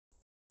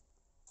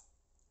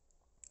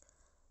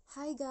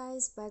Hi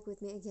guys, back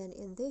with me again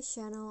in this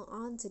channel.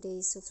 On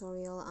today's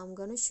tutorial, I'm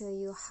gonna show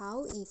you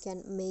how you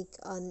can make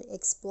an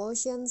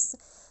explosions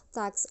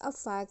text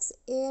effects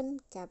in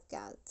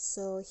CapCut.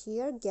 So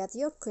here, get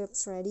your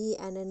clips ready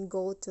and then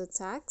go to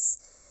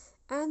text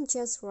and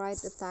just write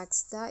the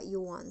text that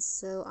you want.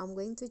 So I'm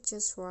going to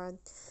just write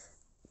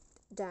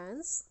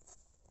dance,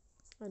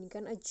 and you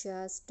can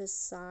adjust the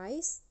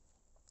size,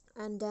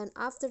 and then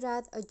after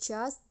that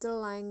adjust the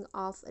length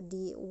of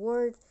the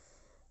word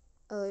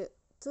uh,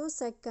 2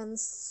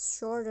 seconds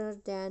shorter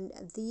than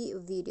the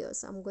video.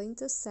 So I'm going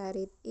to set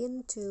it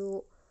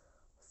into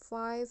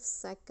 5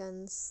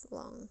 seconds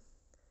long.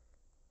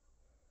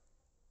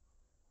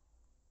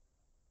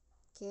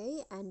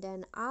 Okay, and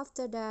then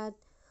after that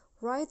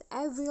write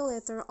every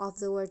letter of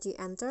the word you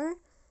enter.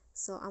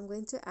 So I'm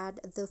going to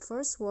add the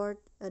first word,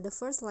 the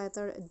first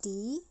letter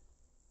D.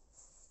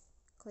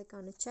 Click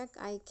on the check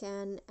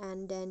icon,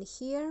 and then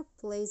here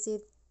place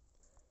it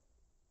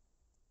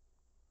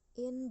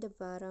in the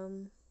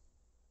bottom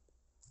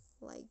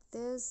like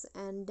this,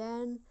 and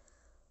then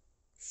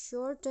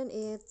shorten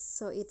it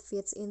so it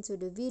fits into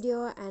the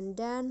video, and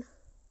then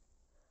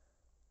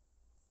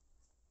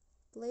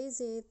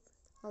place it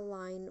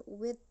aligned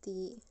with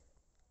the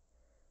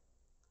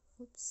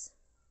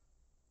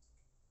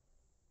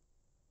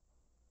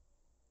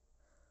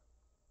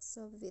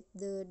with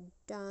the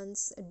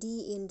dance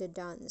D in the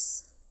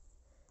dance.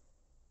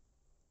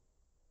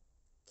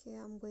 Okay,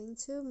 I'm going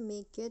to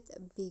make it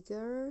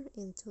bigger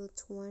into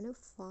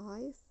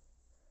 25.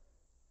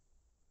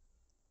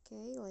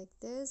 Okay, like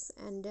this,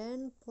 and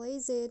then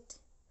place it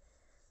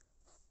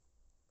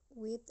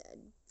with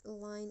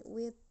line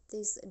with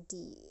this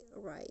D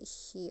right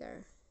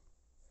here.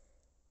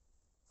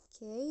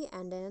 Okay,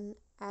 and then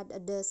add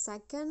the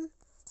second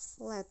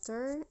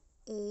letter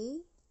A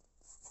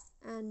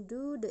and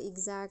do the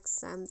exact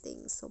same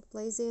thing. So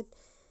place it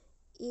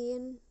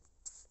in,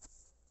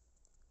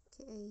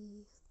 okay,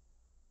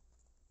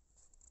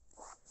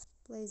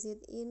 place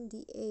it in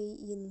the A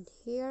in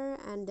here,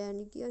 and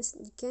then you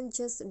can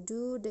just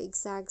do the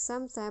exact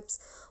same steps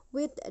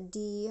with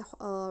the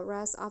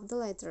rest of the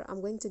letter.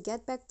 I'm going to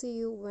get back to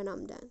you when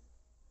I'm done.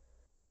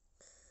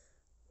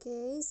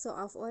 Okay, so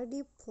I've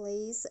already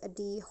placed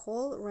the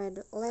whole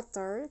red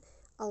letter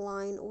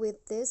aligned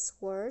with this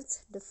word,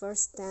 the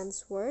first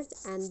tense word,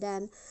 and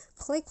then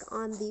click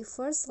on the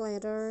first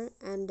letter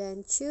and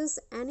then choose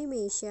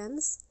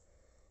animations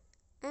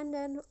and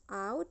then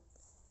out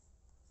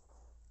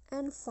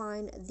and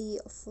find the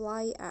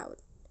fly out.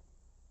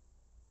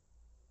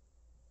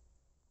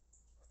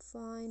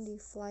 Find the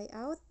fly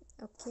out.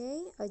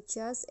 Okay,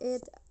 adjust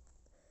it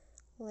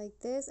like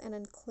this and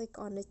then click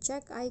on the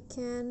check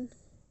icon.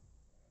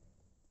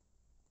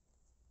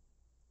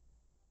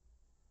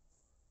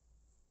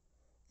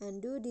 And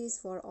do this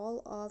for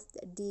all of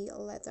the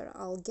letter.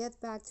 I'll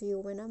get back to you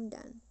when I'm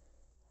done.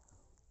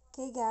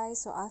 Okay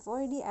guys, so I've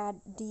already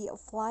added the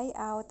fly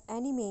out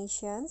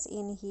animations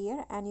in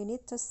here, and you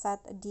need to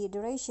set the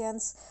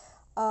durations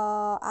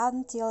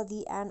until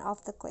the end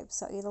of the clip,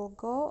 so it'll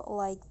go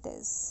like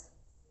this.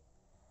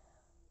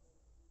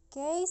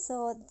 Okay,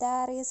 so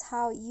that is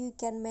how you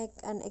can make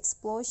an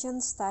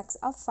explosion text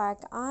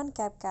effect on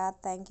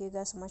CapCut. Thank you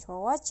guys so much for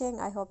watching.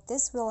 I hope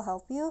this will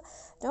help you.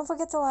 Don't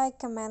forget to like,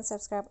 comment,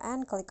 subscribe,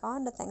 and click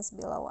on the thanks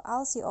below.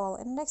 I'll see you all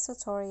in the next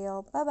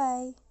tutorial. Bye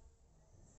bye.